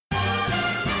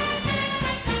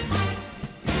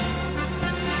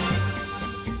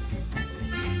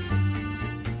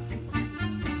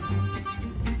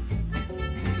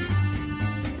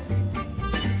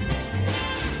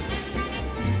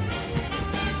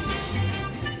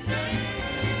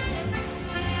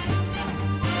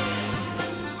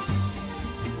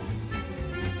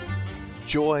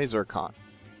Joy Zircon,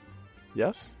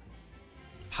 Yes?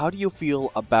 how do you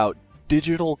feel about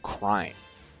digital crime?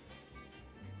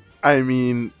 I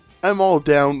mean, I'm all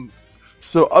down.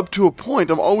 So up to a point,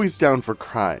 I'm always down for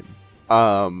crime.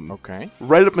 Okay.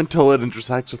 Right up until it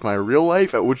intersects with my real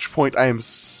life, at which point I am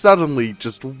suddenly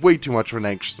just way too much of an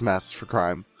anxious mess for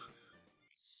crime.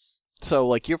 So,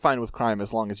 like, you're fine with crime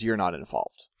as long as you're not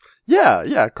involved.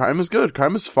 Yeah, crime is good.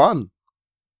 Crime is fun.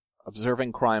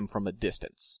 Observing crime from a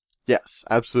distance. Yes,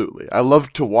 absolutely. I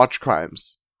love to watch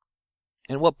crimes.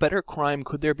 And what better crime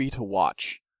could there be to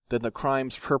watch than the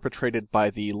crimes perpetrated by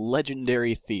the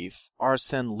legendary thief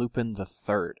Arsène Lupin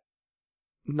III?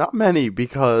 Not many,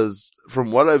 because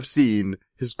from what I've seen,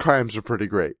 his crimes are pretty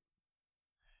great.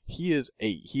 He is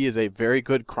a very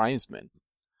good crimesman.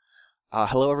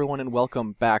 Hello everyone and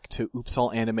welcome back to Oops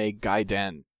All Anime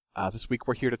Gaiden. This week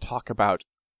we're here to talk about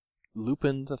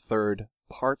Lupin III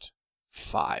Part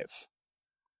 5.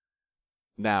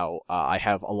 Now, I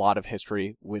have a lot of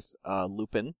history with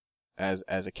Lupin as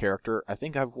a character. I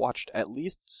think I've watched at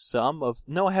least some of...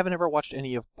 No, I haven't ever watched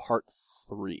any of Part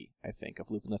 3, I think,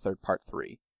 of Lupin III Part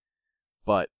 3.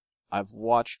 But I've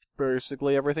watched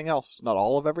basically everything else. Not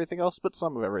all of everything else, but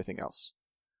some of everything else.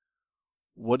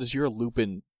 What is your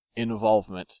Lupin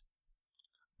involvement?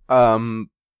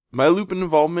 My Lupin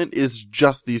involvement is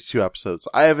just these two episodes.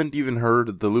 I haven't even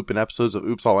heard the Lupin episodes of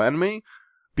Oops All Anime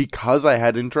because I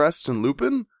had interest in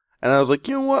Lupin, and I was like,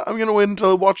 you know what, I'm gonna wait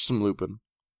until I watch some Lupin.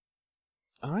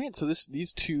 Alright, so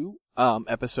these two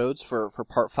episodes for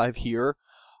Part 5 here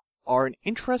are an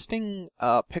interesting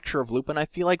picture of Lupin. I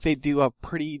feel like they do a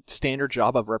pretty standard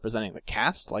job of representing the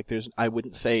cast. Like, I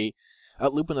wouldn't say...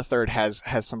 Lupin III has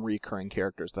some recurring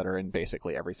characters that are in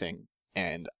basically everything,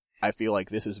 and I feel like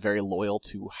this is very loyal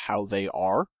to how they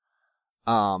are.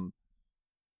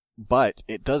 But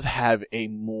it does have a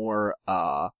more,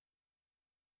 I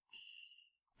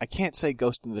can't say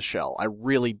Ghost in the Shell. I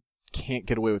really can't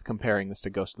get away with comparing this to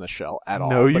Ghost in the Shell at all.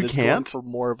 No, you but it's can't? going for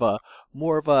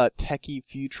more of a techie,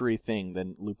 futury thing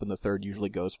than Lupin III usually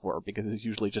goes for, because he's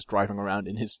usually just driving around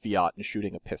in his Fiat and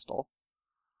shooting a pistol.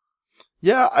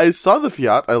 Yeah, I saw the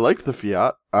Fiat. I liked the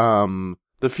Fiat.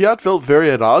 The Fiat felt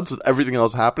very at odds with everything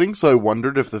else happening, so I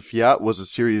wondered if the Fiat was a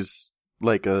series,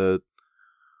 like a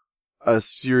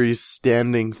series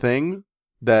standing thing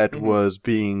that was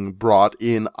being brought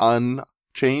in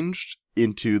unchanged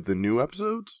into the new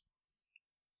episodes.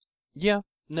 Yeah,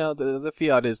 no, the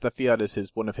Fiat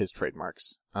is one of his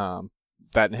trademarks. That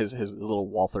and his little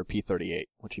Walther P38,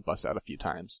 which he busts out a few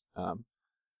times.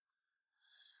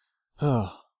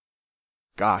 Oh.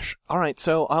 Gosh. Alright,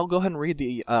 so I'll go ahead and read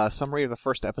the summary of the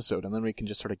first episode, and then we can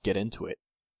just sort of get into it.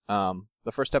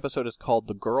 The first episode is called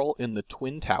The Girl in the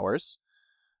Twin Towers.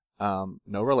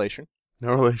 No relation.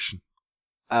 No relation.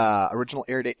 Original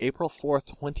air date April 4th,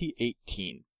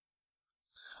 2018.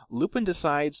 Lupin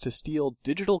decides to steal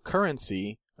digital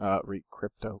currency,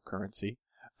 cryptocurrency,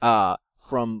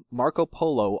 from Marco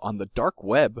Polo on the dark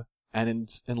web, and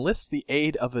enlists the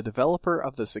aid of the developer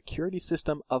of the security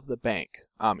system of the bank,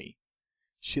 Ami.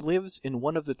 She lives in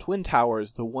one of the twin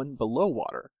towers, the one below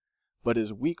water, but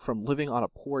is weak from living on a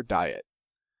poor diet.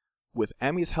 With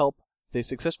Ami's help, they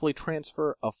successfully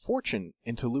transfer a fortune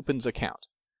into Lupin's account.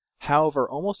 However,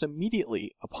 almost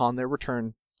immediately upon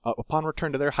return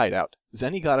to their hideout,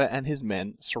 Zenigata and his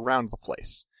men surround the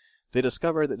place. They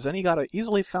discover that Zenigata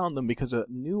easily found them because a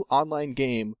new online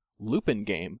game, Lupin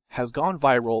Game, has gone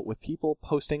viral with people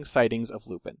posting sightings of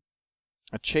Lupin.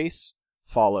 A chase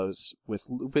follows, with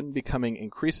Lupin becoming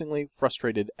increasingly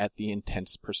frustrated at the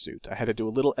intense pursuit. I had to do a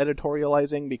little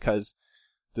editorializing because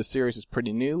the series is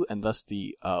pretty new, and thus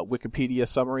the Wikipedia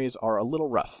summaries are a little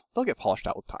rough. They'll get polished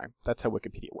out with time. That's how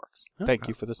Wikipedia works. Okay. Thank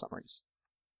you for the summaries.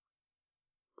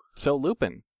 So,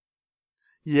 Lupin.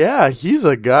 Yeah, he's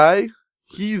a guy.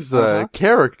 He's a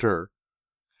character.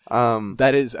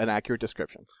 That is an accurate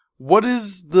description. What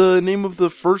is the name of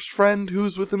the first friend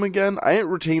who's with him again? I ain't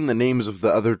retained the names of the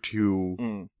other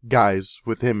two guys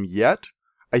with him yet.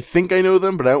 I think I know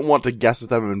them, but I don't want to guess at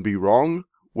them and be wrong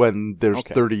when there's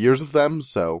 30 years of them,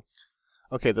 so...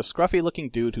 Okay, the scruffy-looking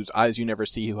dude whose eyes you never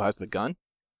see who has the gun,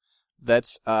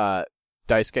 that's,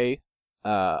 Daisuke,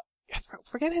 I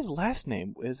forget his last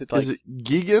name. Is it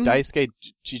Gigan? Daisuke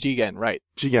Jigen, right.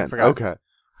 Jigen, okay.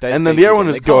 Daisuke and then the other one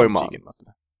is Goemon.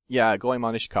 Yeah,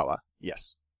 Goemon Ishikawa,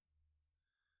 yes.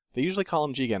 They usually call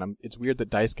him Jigen. It's weird that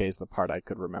Daisuke is the part I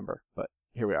could remember, but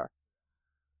here we are.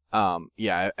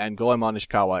 Yeah, and Goemon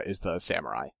Ishikawa is the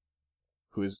samurai.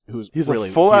 He's really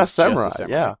a full-ass samurai,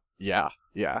 yeah.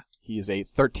 He is a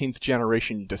 13th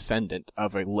generation descendant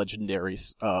of a legendary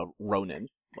Ronin.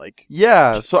 Like,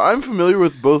 yeah, so I'm familiar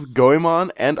with both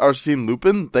Goemon and Arsene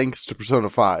Lupin thanks to Persona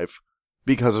 5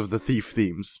 because of the thief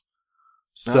themes.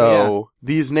 So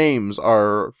these names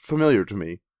are familiar to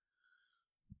me.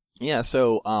 Yeah,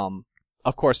 so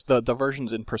of course the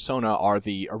versions in Persona are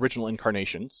the original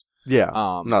incarnations.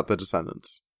 Yeah, not the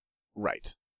descendants.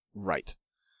 Right.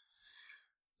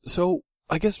 So,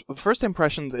 I guess first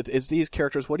impressions is these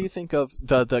characters. What do you think of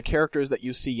the characters that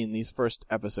you see in these first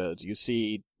episodes? You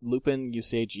see Lupin, you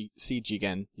see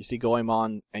Jigen, you see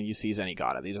Goemon, and you see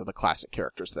Zenigata. These are the classic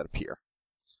characters that appear.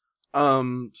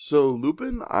 So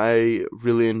Lupin, I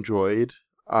really enjoyed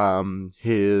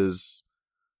his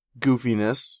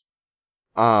goofiness.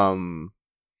 And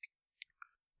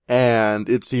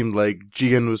it seemed like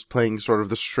Jigen was playing sort of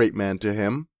the straight man to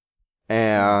him.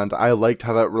 And I liked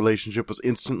how that relationship was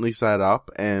instantly set up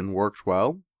and worked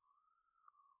well.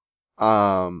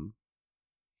 And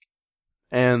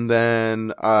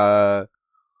then,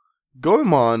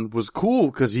 Goemon was cool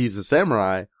because he's a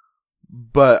samurai,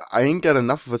 but I didn't get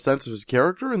enough of a sense of his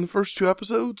character in the first 2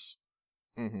 episodes.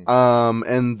 Mm-hmm.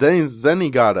 And then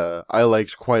Zenigata I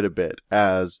liked quite a bit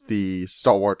as the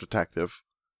stalwart detective.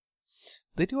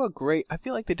 I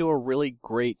feel like they do a really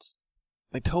great,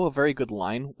 they toe a very good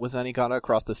line with Zenigata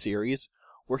across the series,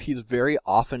 where he's very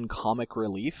often comic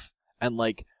relief, and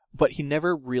but he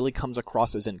never really comes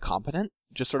across as incompetent.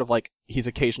 Just sort of he's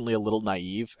occasionally a little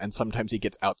naive, and sometimes he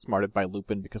gets outsmarted by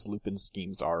Lupin because Lupin's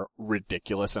schemes are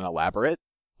ridiculous and elaborate.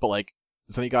 But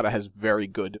Zenigata has very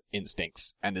good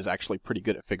instincts, and is actually pretty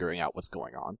good at figuring out what's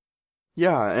going on.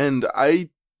 Yeah, and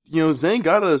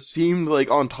Zenigata seemed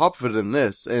on top of it in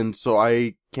this, and so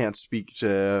I can't speak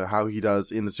to how he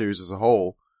does in the series as a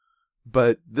whole.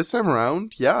 But this time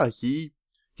around, yeah, he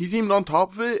seemed on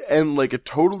top of it, and a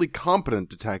totally competent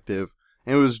detective,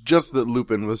 and it was just that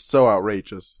Lupin was so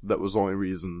outrageous that was the only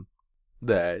reason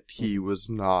that he was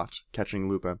not catching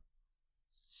Lupin.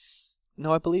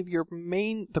 No, I believe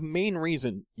the main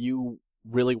reason you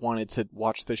really wanted to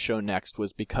watch this show next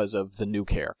was because of the new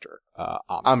character, Ami.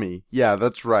 Ami, yeah,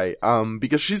 that's right.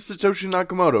 Because she's Satoshi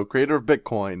Nakamoto, creator of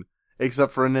Bitcoin,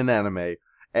 except for in an anime,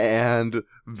 and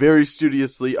very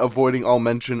studiously avoiding all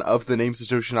mention of the name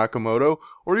Satoshi Nakamoto,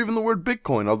 or even the word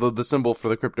Bitcoin, although the symbol for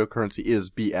the cryptocurrency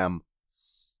is BM.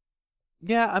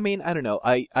 Yeah, I mean, I don't know.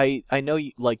 I know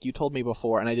you told me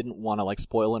before, and I didn't want to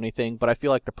spoil anything, but I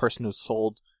feel like the person who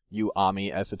sold you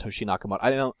Ami as Satoshi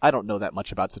Nakamoto. I don't know that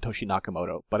much about Satoshi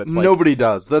Nakamoto, but it's nobody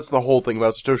does. That's the whole thing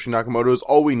about Satoshi Nakamoto is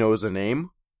all we know is a name.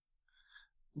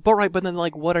 But then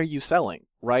what are you selling,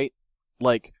 right?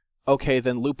 Okay,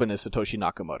 then Lupin is Satoshi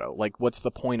Nakamoto. What's the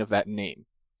point of that name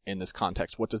in this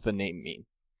context? What does the name mean?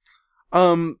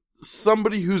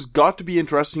 Somebody who's got to be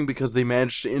interesting because they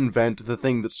managed to invent the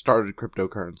thing that started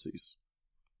cryptocurrencies.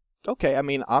 Okay, I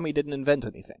mean, Ami didn't invent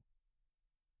anything.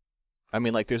 I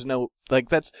mean, there's no,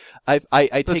 that's, I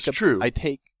take it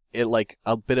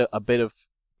a bit of.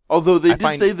 Although they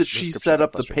did say that she set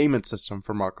up the payment system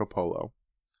for Marco Polo.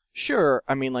 Sure,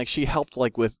 I mean, she helped,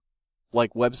 with,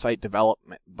 website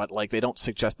development, but, they don't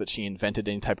suggest that she invented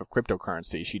any type of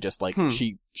cryptocurrency. She just,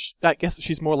 she I guess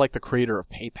she's more like the creator of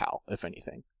PayPal, if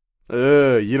anything.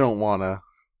 You don't wanna.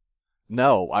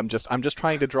 No, I'm just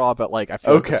trying to draw that, I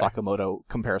feel like the Sakamoto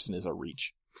comparison is a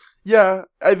reach. Yeah,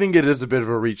 I think it is a bit of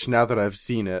a reach now that I've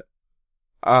seen it.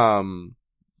 Whoever,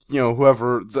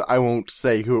 I won't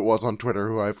say who it was on Twitter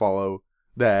who I follow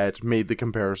that made the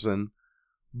comparison,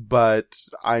 but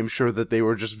I'm sure that they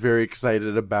were just very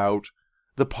excited about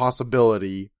the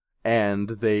possibility, and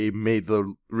they made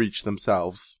the reach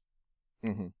themselves.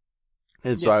 Mm-hmm.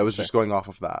 And so I was just going off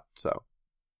of that, so.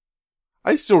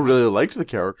 I still really liked the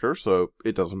character, so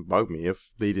it doesn't bug me if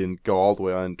they didn't go all the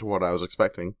way on to what I was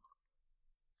expecting.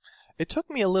 It took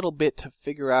me a little bit to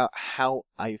figure out how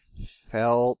I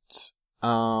felt,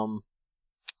 cause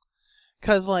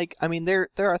I mean, there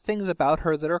are things about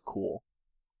her that are cool,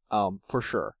 for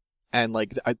sure. And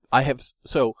I have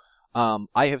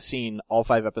seen all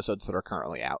 5 episodes that are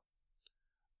currently out.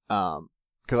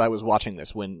 Cause I was watching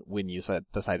this when you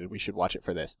decided we should watch it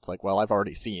for this. It's well, I've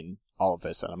already seen all of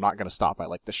this and I'm not gonna stop. I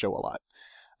like the show a lot.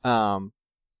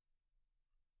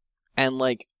 And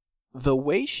the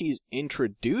way she's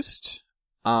introduced,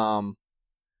 where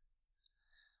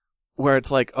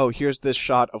it's oh, here's this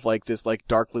shot of this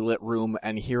darkly lit room,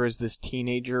 and here is this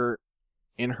teenager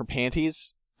in her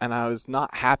panties, and I was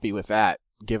not happy with that,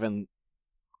 given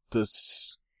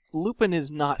Lupin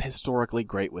is not historically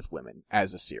great with women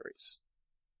as a series.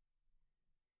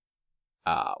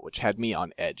 Which had me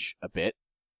on edge a bit.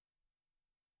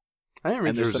 I didn't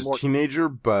read her as a teenager,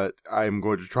 but I'm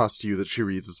going to trust you that she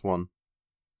reads this one.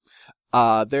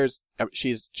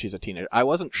 She's a teenager. I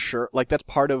wasn't sure, like, that's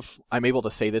part of, I'm able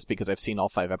to say this because I've seen all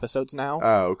 5 episodes now.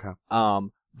 Oh, okay.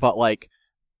 But like,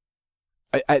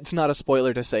 it's not a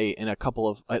spoiler to say in a couple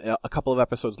of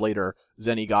episodes later,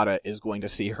 Zenigata is going to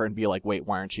see her and be like, wait,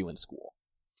 why aren't you in school?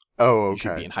 Oh, okay. You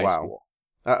should be in high school.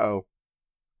 Uh-oh.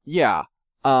 Yeah.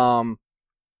 And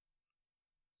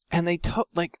they toe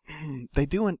the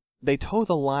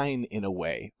line in a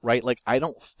way, right? Like, I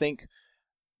don't think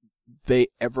they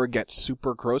ever get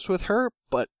super gross with her,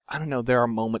 but I don't know, there are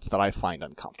moments that I find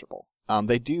uncomfortable.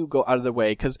 They do go out of their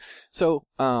way,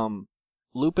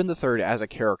 Lupin the Third as a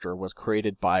character was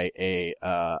created by a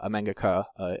mangaka,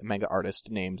 a manga artist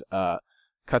named,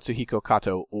 Katsuhiko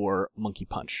Kato, or Monkey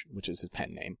Punch, which is his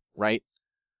pen name, right?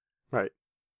 Right.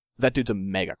 That dude's a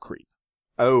mega creep.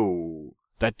 Oh.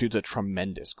 That dude's a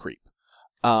tremendous creep.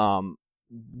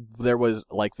 There was,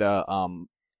 like, the,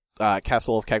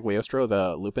 Castle of Cagliostro,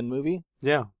 the Lupin movie.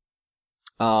 Yeah.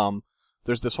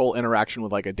 There's this whole interaction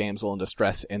with, like, a damsel in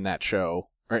distress in that show,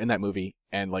 or in that movie,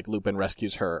 and, like, Lupin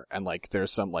rescues her, and, like,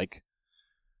 there's some, like,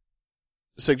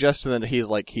 suggestion that he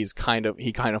kind of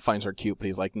finds her cute, but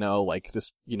he's like, no, like,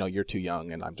 this, you're too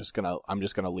young, and I'm just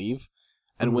gonna leave.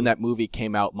 And when that movie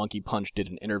came out, Monkey Punch did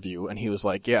an interview, and he was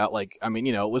like, yeah, like, I mean,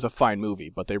 it was a fine movie,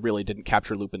 but they really didn't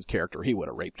capture Lupin's character. He would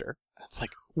have raped her. It's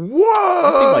like, whoa!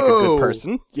 You seem like a good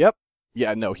person. Yep.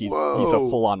 Yeah, no, he's a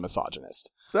full-on misogynist.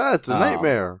 That's a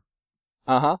nightmare.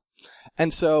 Uh-huh.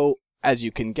 And so, as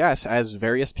you can guess, as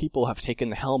various people have taken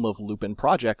the helm of Lupin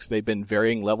projects, they've been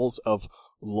varying levels of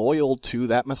loyal to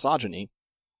that misogyny.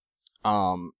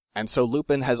 And so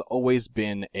Lupin has always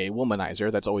been a womanizer.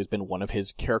 That's always been one of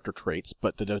his character traits,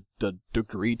 but the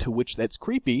degree to which that's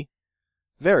creepy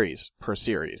varies per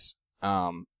series.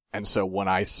 And so when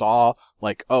I saw,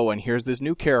 like, oh, and here's this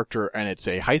new character, and it's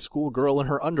a high school girl in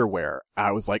her underwear,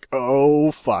 I was like,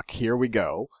 oh, fuck, here we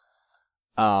go.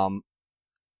 I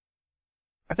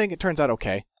think it turns out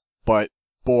okay, but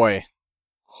boy,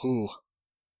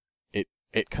 it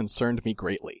concerned me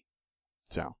greatly.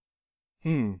 So,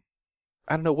 I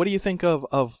don't know. What do you think of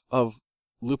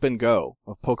Lupin Go,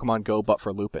 of Pokemon Go, but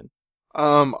for Lupin?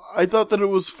 I thought that it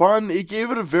was fun. It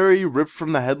gave it a very ripped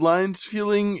from the headlines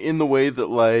feeling in the way that,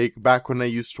 like, back when I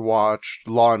used to watch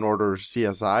Law and Order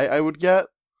CSI, I would get.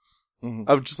 Mm-hmm.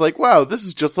 I was just like, wow, this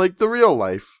is just like the real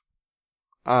life.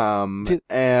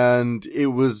 And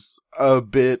it was a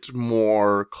bit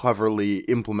more cleverly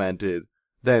implemented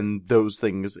than those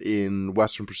things in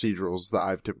Western procedurals that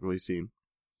I've typically seen.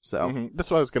 So that's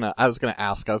what I was gonna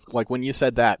ask. I was like, when you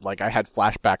said that, like, I had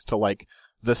flashbacks to, like,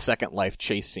 the Second Life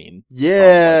chase scene.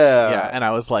 Yeah. And I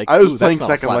was like, I was playing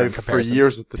Second Life for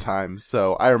years at the time,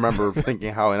 so I remember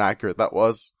thinking how inaccurate that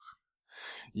was.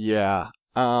 Yeah.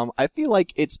 I feel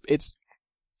like it's,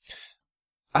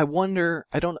 I wonder,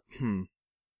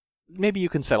 maybe you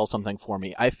can settle something for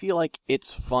me. I feel like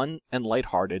it's fun and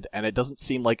lighthearted, and it doesn't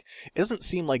seem like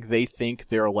they think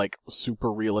they're, like,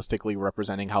 super realistically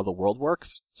representing how the world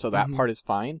works, so that part is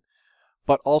fine.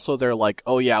 But also they're like,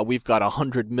 oh yeah, we've got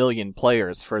 100 million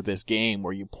players for this game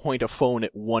where you point a phone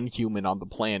at one human on the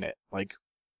planet. Like,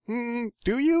 do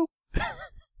you?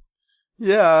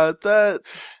 Yeah, that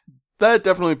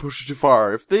definitely pushed it too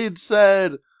far. If they'd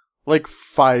said, like,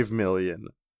 5 million,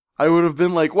 I would have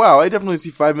been like, wow, I definitely see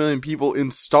 5 million people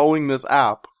installing this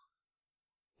app.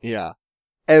 Yeah.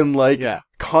 And, like,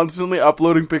 constantly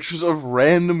uploading pictures of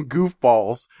random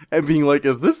goofballs and being like,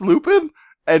 is this Lupin?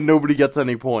 And nobody gets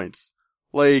any points.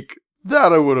 Like,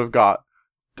 that I would have got.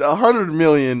 100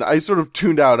 million, I sort of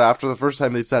tuned out after the first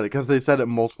time they said it, because they said it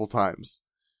multiple times.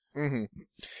 Mm-hmm.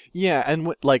 Yeah,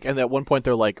 and and at one point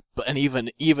they're like, and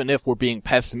even if we're being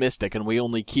pessimistic and we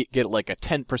only get like a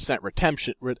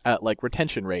 10%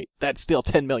 retention rate, that's still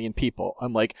 10 million people.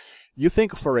 I'm like, you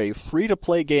think for a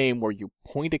free-to-play game where you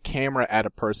point a camera at a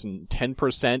person,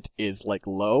 10% is, like,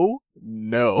 low?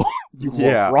 No. You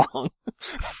were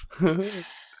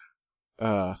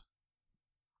wrong.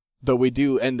 Though we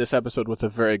do end this episode with a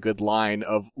very good line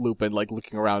of Lupin, like,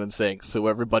 looking around and saying, so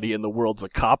everybody in the world's a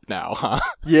cop now, huh?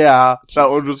 Yeah, that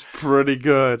one was pretty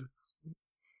good.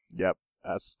 Yep,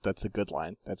 that's a good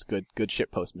line. That's good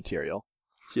shitpost material.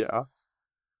 Yeah.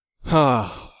 Do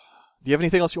you have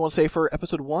anything else you want to say for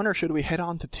episode 1, or should we head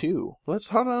on to 2? Let's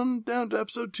head on down to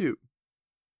episode 2.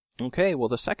 Okay, well,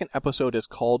 the second episode is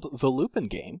called The Lupin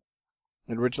Game.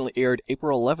 It originally aired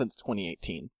April 11th,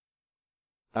 2018.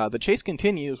 The chase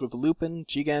continues with Lupin,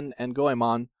 Jigen, and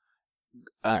Goemon,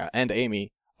 and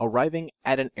Amy, arriving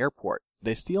at an airport.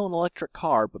 They steal an electric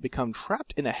car, but become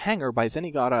trapped in a hangar by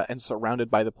Zenigata and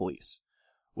surrounded by the police.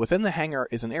 Within the hangar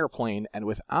is an airplane, and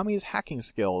with Ami's hacking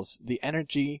skills, the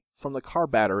energy from the car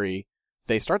battery,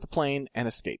 they start the plane and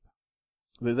escape.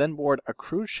 They then board a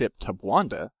cruise ship to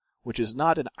Bwanda, which is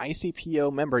not an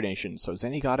ICPO member nation, so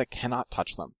Zenigata cannot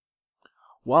touch them.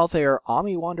 While there,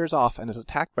 Ami wanders off and is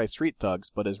attacked by street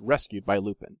thugs, but is rescued by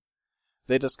Lupin.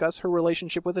 They discuss her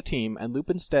relationship with the team, and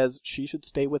Lupin says she should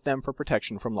stay with them for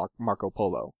protection from Marco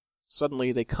Polo.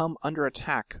 Suddenly, they come under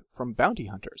attack from bounty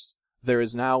hunters. There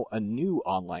is now a new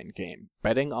online game,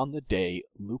 betting on the day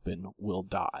Lupin will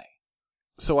die.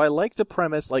 So I like the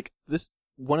premise, like, this,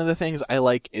 one of the things I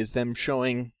like is them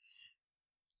showing,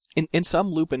 in some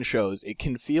Lupin shows, it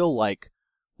can feel like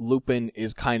Lupin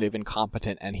is kind of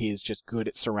incompetent and he is just good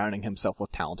at surrounding himself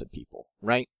with talented people,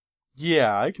 right?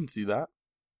 Yeah, I can see that.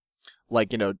 Like,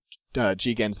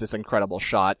 Jigen's this incredible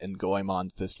shot and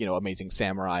Goemon's this, amazing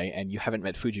samurai, and you haven't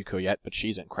met Fujiko yet, but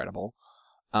she's incredible.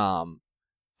 And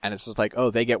it's just like,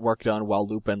 oh, they get work done while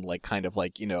Lupin,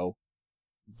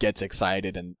 gets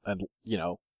excited and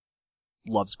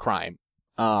loves crime.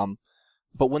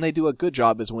 But when they do a good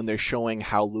job is when they're showing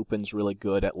how Lupin's really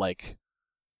good at,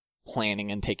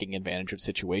 planning and taking advantage of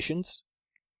situations.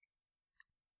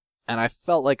 And I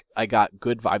felt like I got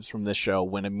good vibes from this show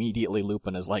when immediately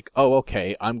Lupin is like, oh,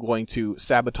 okay, I'm going to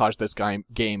sabotage this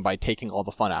game by taking all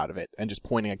the fun out of it and just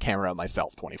pointing a camera at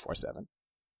myself 24/7.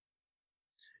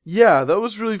 Yeah, that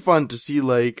was really fun to see,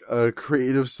 a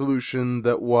creative solution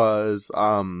that was,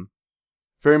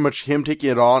 very much him taking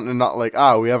it on and not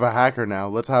we have a hacker now,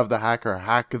 let's have the hacker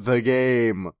hack the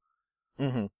game.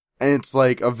 Mm-hmm. And it's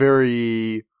a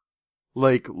very,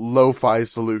 lo-fi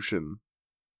solution.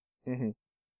 Mm-hmm.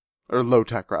 Or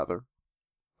low-tech, rather.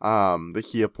 That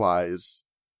he applies.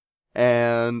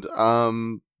 And,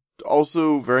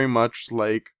 also very much,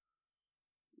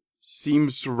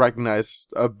 seems to recognize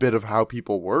a bit of how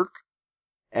people work.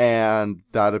 And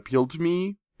that appealed to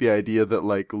me. The idea that,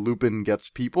 Lupin gets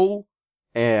people.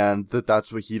 And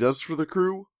that's what he does for the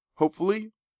crew,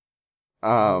 hopefully.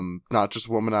 Not just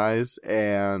womanize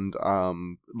and,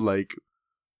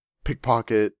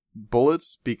 pickpocket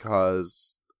bullets,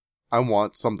 because I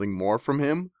want something more from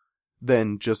him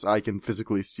than just I can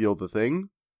physically steal the thing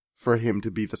for him to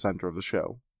be the center of the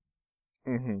show.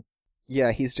 Mm-hmm.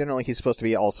 Yeah, he's supposed to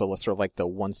be also sort of the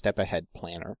one step ahead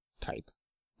planner type,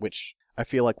 which I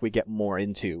feel like we get more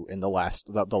into in the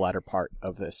latter part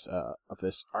of this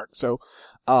arc. So,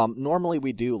 normally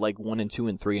we do 1 and 2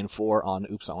 and 3 and 4 on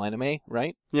Oops All Anime,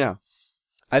 right? Yeah.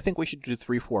 I think we should do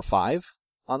 3, 4, 5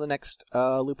 on the next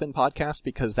Lupin podcast,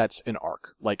 because that's an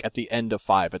arc. At the end of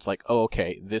 5, it's oh,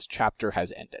 okay, this chapter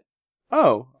has ended.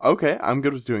 Oh, okay, I'm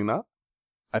good with doing that.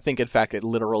 I think, in fact, it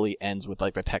literally ends with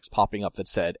the text popping up that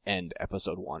said end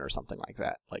episode 1 or something like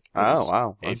that.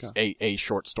 Wow. It's okay. a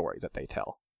short story that they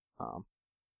tell.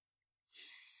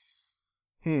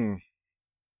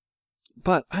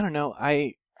 But I don't know.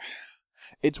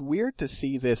 It's weird to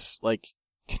see this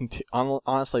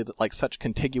honestly such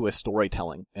contiguous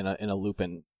storytelling in a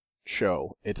Lupin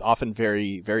show. It's often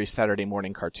very, very Saturday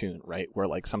morning cartoon, right? Where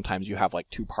sometimes you have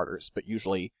 2-parters, but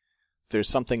usually there's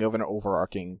something of an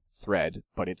overarching thread,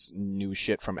 but it's new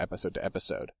shit from episode to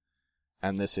episode.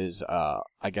 And this is,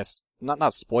 I guess,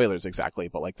 not spoilers exactly,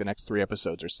 but the next 3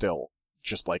 episodes are still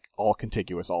just all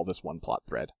contiguous, all this one plot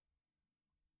thread.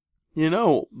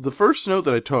 The first note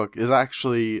that I took is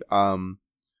actually,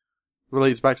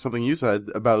 relates back to something you said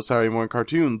about Saturday morning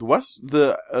cartoon.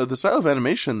 The style of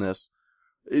animation in this,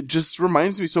 it just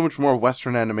reminds me so much more of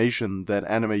Western animation than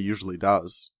anime usually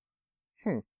does.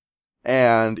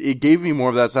 And it gave me more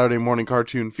of that Saturday morning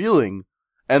cartoon feeling,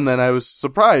 and then I was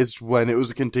surprised when it was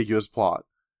a contiguous plot.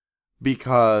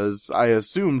 Because I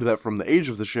assumed that from the age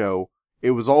of the show,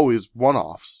 it was always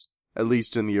one-offs, at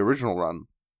least in the original run.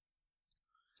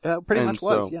 Pretty much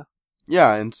was, yeah.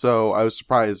 Yeah, and so I was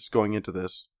surprised going into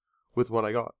this with what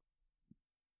I got.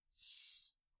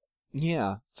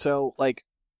 Yeah, so,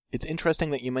 it's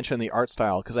interesting that you mentioned the art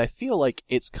style, because I feel like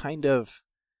it's kind of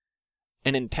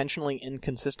an intentionally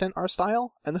inconsistent art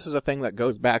style, and this is a thing that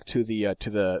goes back to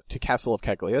to Castle of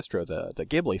Cagliostro, the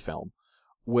Ghibli film,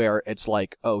 where it's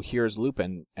oh, here's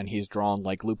Lupin, and he's drawn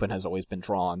like Lupin has always been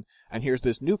drawn, and here's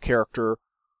this new character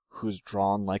who's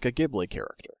drawn like a Ghibli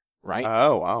character, right?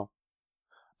 Oh, wow.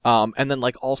 And then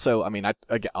also, I mean,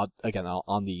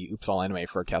 on the Oops All Anime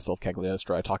for Castle of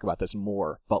Cagliostro, I talk about this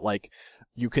more, but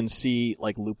you can see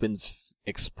Lupin's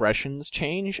expressions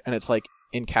change, and it's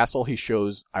in Castle he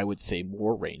shows, I would say,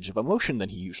 more range of emotion than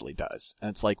he usually does. And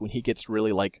it's when he gets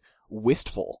really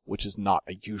wistful, which is not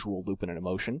a usual Lupin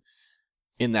emotion,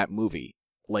 in that movie,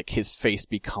 his face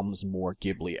becomes more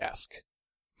Ghibli-esque.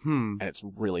 And it's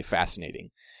really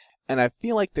fascinating. And I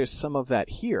feel like there's some of that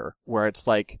here, where it's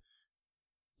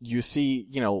you see,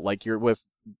 you're with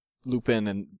Lupin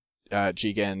and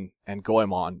Jigen and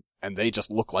Goemon, and they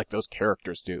just look like those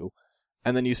characters do.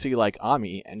 And then you see, like,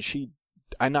 Ami, and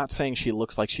I'm not saying she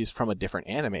looks like she's from a different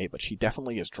anime, but she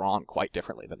definitely is drawn quite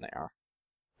differently than they are.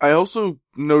 I also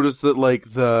noticed that,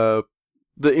 like, the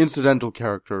incidental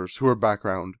characters who are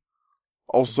background,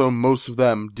 also most of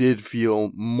them did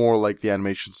feel more like the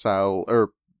animation style,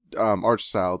 or art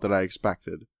style that I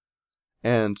expected.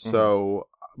 And so,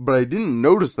 but I didn't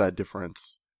notice that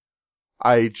difference.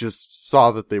 I just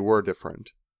saw that they were different.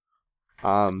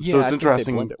 So it's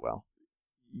interesting. They blend it well.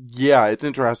 Yeah, it's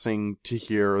interesting to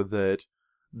hear that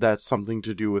that's something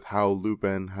to do with how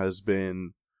Lupin has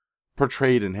been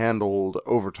portrayed and handled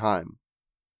over time.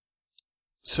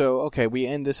 So, okay, we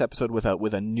end this episode with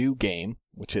a new game,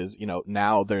 which is,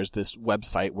 now there's this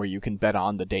website where you can bet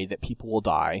on the day that people will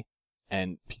die,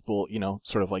 and people,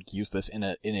 sort of like use this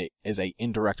as a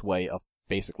indirect way of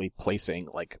basically placing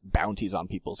like bounties on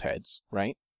people's heads,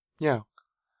 right? Yeah.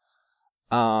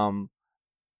 I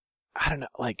don't know,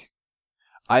 like,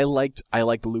 I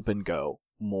liked Lupin Go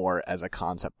more as a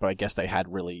concept, but I guess they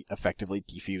had really effectively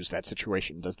defused that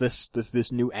situation. Does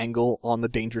this new angle on the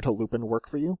danger to Lupin work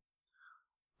for you?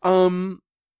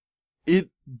 It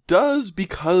does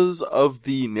because of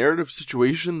the narrative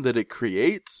situation that it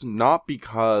creates, not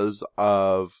because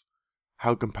of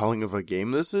how compelling of a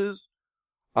game this is.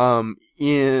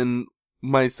 In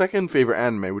my second favorite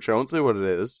anime, which I won't say what it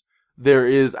is, there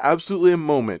is absolutely a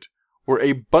moment where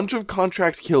a bunch of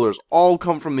contract killers all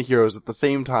come from the heroes at the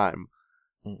same time.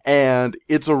 And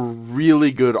it's a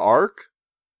really good arc,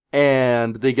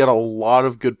 and they get a lot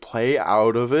of good play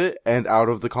out of it, and out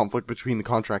of the conflict between the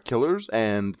contract killers,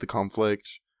 and the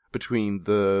conflict between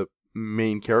the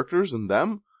main characters and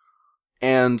them.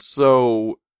 And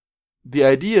so, the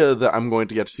idea that I'm going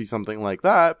to get to see something like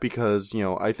that, because,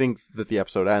 I think that the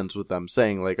episode ends with them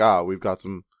saying, like, we've got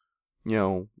some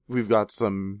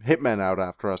hitmen out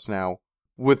after us now.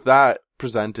 With that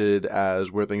presented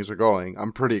as where things are going,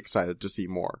 I'm pretty excited to see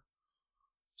more.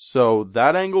 So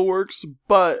that angle works,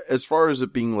 but as far as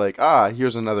it being like,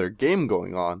 here's another game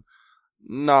going on,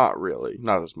 not really,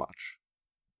 not as much.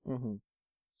 Mm-hmm.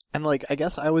 And like, I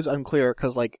guess I was unclear,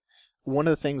 cause like, one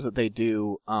of the things that they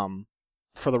do,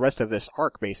 for the rest of this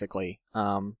arc, basically,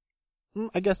 I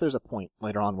guess there's a point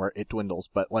later on where it dwindles,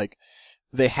 but like,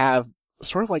 they have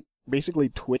sort of like, basically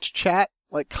Twitch chat,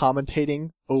 like commentating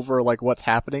over like what's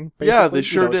happening. Basically. Yeah, they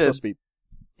sure it's did. Supposed to be,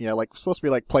 supposed to be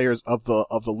like players of the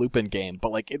Lupin game,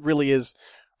 but like it really is.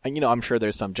 And I'm sure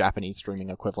there's some Japanese streaming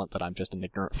equivalent that I'm just an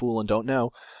ignorant fool and don't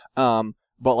know.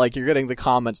 But like you're getting the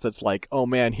comments that's like, "Oh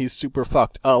man, he's super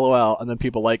fucked, LOL," and then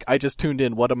people like, "I just tuned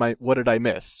in. What did I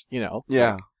miss?" Yeah,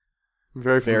 like,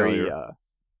 very familiar.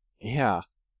 Yeah.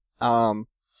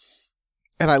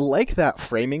 And I like that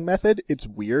framing method. It's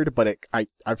weird, but I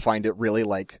find it really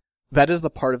like, that is the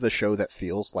part of the show that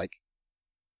feels like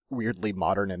weirdly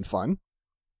modern and fun.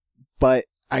 But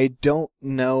I don't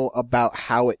know about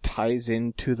how it ties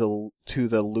into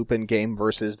the Lupin game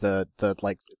versus they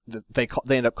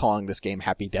end up calling this game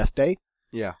Happy Death Day.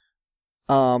 Yeah.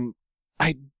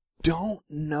 I don't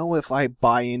know if I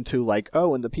buy into like,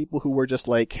 and the people who were just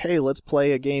like, hey, let's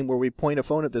play a game where we point a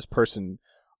phone at this person,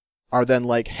 are then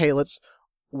like, hey, let's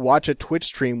watch a Twitch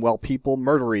stream while people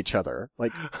murder each other.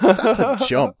 Like, that's a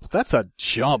jump. That's a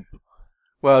jump.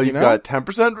 Well, you've got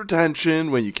 10%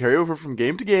 retention when you carry over from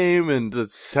game to game, and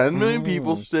it's 10 million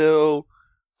people still.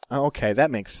 Okay,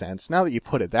 that makes sense. Now that you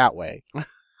put it that way.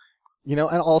 And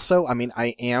also, I mean,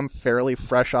 I am fairly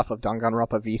fresh off of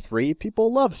Danganronpa V3.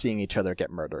 People love seeing each other get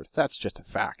murdered. That's just a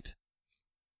fact.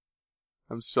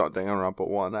 I'm still on Danganronpa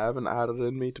 1. I haven't had it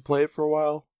in me to play it for a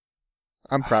while.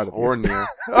 I'm proud of you. Or near.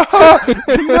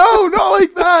 No, not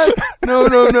like that.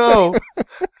 No.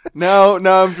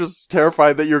 Now I'm just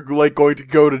terrified that you're like going to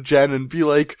go to Jen and be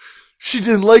like, she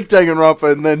didn't like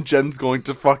Danganronpa, and then Jen's going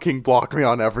to fucking block me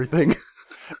on everything.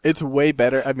 It's way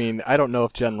better. I mean, I don't know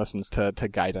if Jen listens to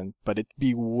Gaiden, but it'd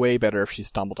be way better if she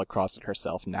stumbled across it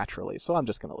herself naturally, so I'm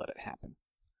just gonna let it happen.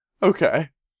 Okay.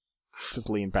 Just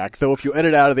lean back. Though if you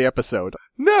edit out of the episode...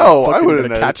 No, I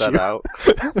wouldn't edit that out.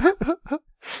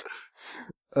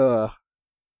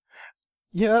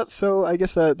 Yeah, so I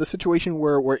guess the situation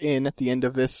we're in at the end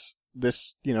of this,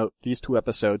 these two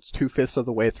episodes, 2/5 of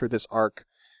the way through this arc,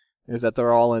 is that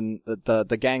they're all in,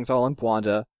 the gang's all in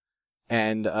Bwanda,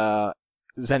 and,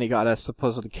 Zenigata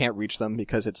supposedly can't reach them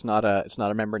because it's not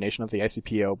a member nation of the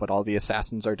ICPO, but all the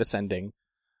assassins are descending.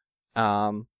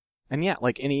 And yeah,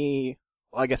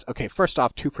 I guess, okay, first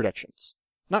off, two predictions.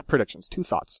 Not predictions, two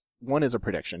thoughts. One is a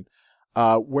prediction.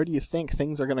 Where do you think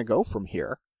things are gonna go from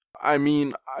here? I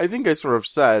mean, I think I sort of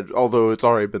said, although it's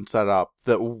already been set up,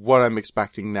 that what I'm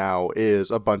expecting now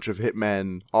is a bunch of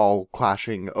hitmen all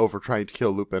clashing over trying to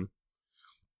kill Lupin.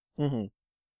 Mm-hmm.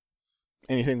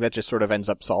 Anything that just sort of ends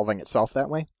up solving itself that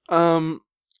way? I'm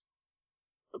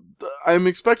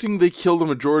expecting they kill the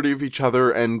majority of each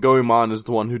other, and Goemon is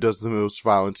the one who does the most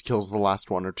violence, kills the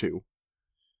last one or two.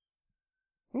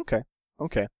 Okay.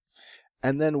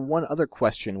 And then one other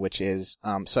question, which is,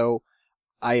 so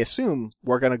I assume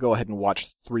we're going to go ahead and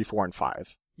watch 3, 4, and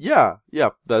 5. Yeah,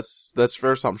 that's a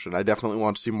fair assumption. I definitely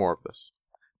want to see more of this.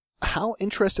 How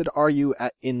interested are you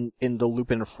in the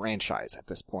Lupin franchise at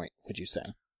this point, would you say?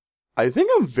 I think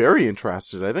I'm very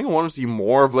interested. I think I want to see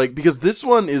more of, because this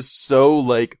one is so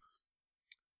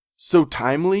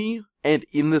timely and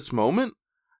in this moment,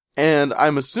 and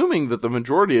I'm assuming that the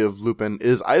majority of Lupin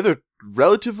is either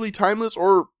relatively timeless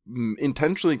or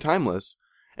intentionally timeless,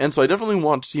 and so I definitely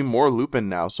want to see more Lupin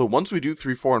now. So once we do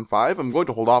 3, 4, and 5, I'm going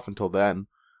to hold off until then,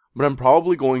 but I'm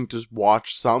probably going to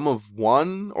watch some of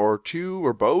 1 or 2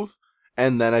 or both,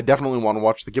 and then I definitely want to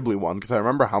watch the Ghibli one, because I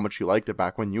remember how much you liked it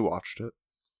back when you watched it.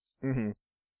 Mm-hmm.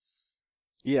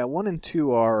 Yeah, 1 and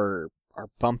 2 are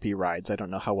bumpy rides. I don't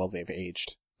know how well they've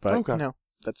aged, but okay.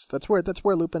 That's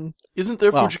where Lupin. Isn't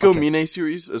there Fujiko Mine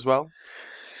series as well?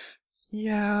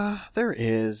 Yeah, there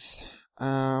is.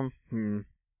 I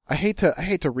hate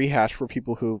to rehash for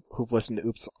people who've listened to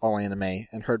Oops All Anime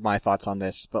and heard my thoughts on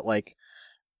this, but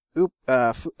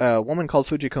a woman called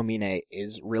Fujiko Mine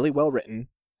is really well written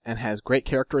and has great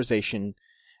characterization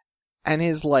and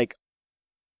is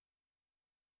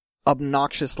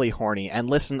obnoxiously horny. And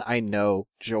listen, I know,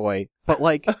 Joy, but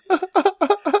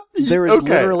there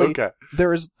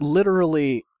is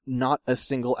literally not a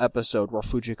single episode where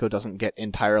Fujiko doesn't get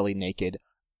entirely naked,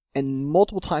 and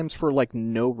multiple times for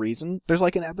no reason. There's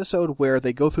an episode where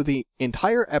they go through the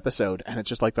entire episode and it's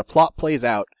just the plot plays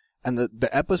out and the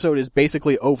episode is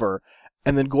basically over,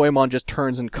 and then Goemon just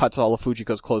turns and cuts all of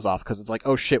Fujiko's clothes off because it's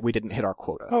oh shit, we didn't hit our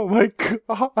quota. Oh my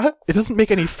god. It doesn't make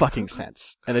any fucking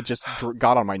sense, and it just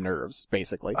got on my nerves,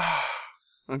 basically.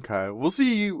 Okay, we'll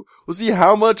see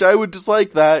how much I would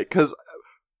dislike that, because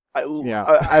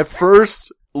at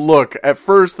first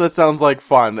that sounds like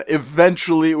fun.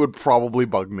 Eventually it would probably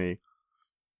bug me.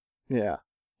 Yeah.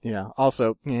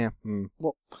 Also,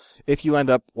 well, if you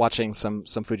end up watching some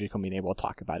Fujiko Mine, we'll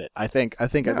talk about it. I think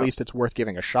at least it's worth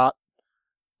giving a shot.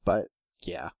 But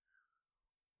yeah.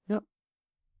 Yep.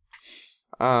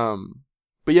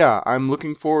 But yeah, I'm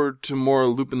looking forward to more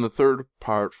Lupin the Third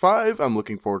Part 5. I'm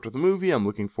looking forward to the movie. I'm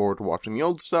looking forward to watching the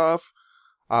old stuff.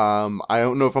 I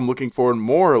don't know if I'm looking forward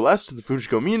more or less to the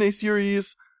Fujiko Mine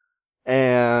series.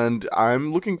 And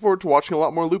I'm looking forward to watching a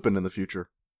lot more Lupin in the future.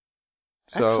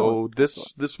 So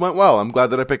this went well. I'm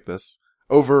glad that I picked this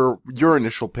over your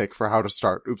initial pick for how to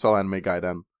start Oops All Anime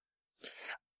Gaiden.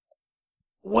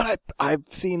 I've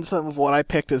seen some of what I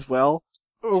picked as well.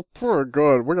 Oh, poor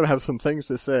God. We're going to have some things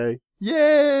to say.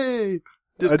 Yay!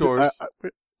 Discourse.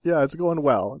 Yeah, it's going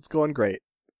well. It's going great.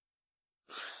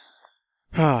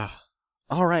 All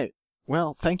right.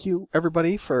 Well, thank you,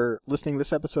 everybody, for listening to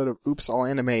this episode of Oops All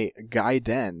Anime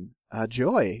Gaiden.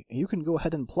 Joy, you can go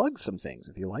ahead and plug some things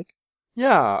if you like.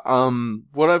 Yeah,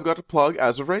 what I've got to plug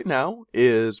as of right now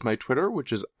is my Twitter,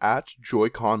 which is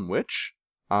 @JoyConWitch.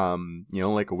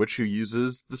 Like a witch who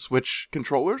uses the Switch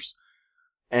controllers.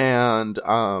 And,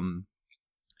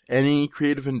 any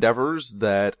creative endeavors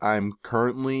that I'm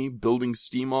currently building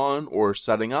Steam on or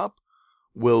setting up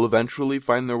will eventually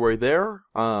find their way there,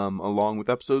 along with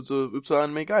episodes of Oops All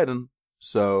Anime Gaiden.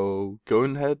 So, go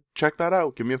ahead, check that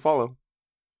out, give me a follow.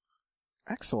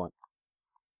 Excellent.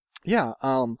 Yeah,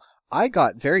 I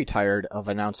got very tired of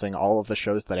announcing all of the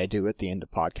shows that I do at the end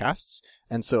of podcasts,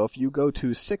 and so if you go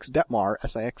to Sixdettmar,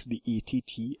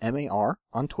 SIXDETTMAR,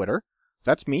 on Twitter,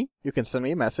 that's me. You can send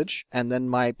me a message, and then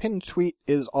my pinned tweet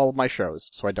is all of my shows,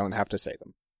 so I don't have to say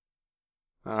them.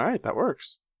 Alright, that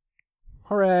works.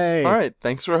 Hooray! Alright,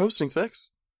 thanks for hosting,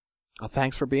 Six. Oh,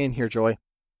 thanks for being here, Joy.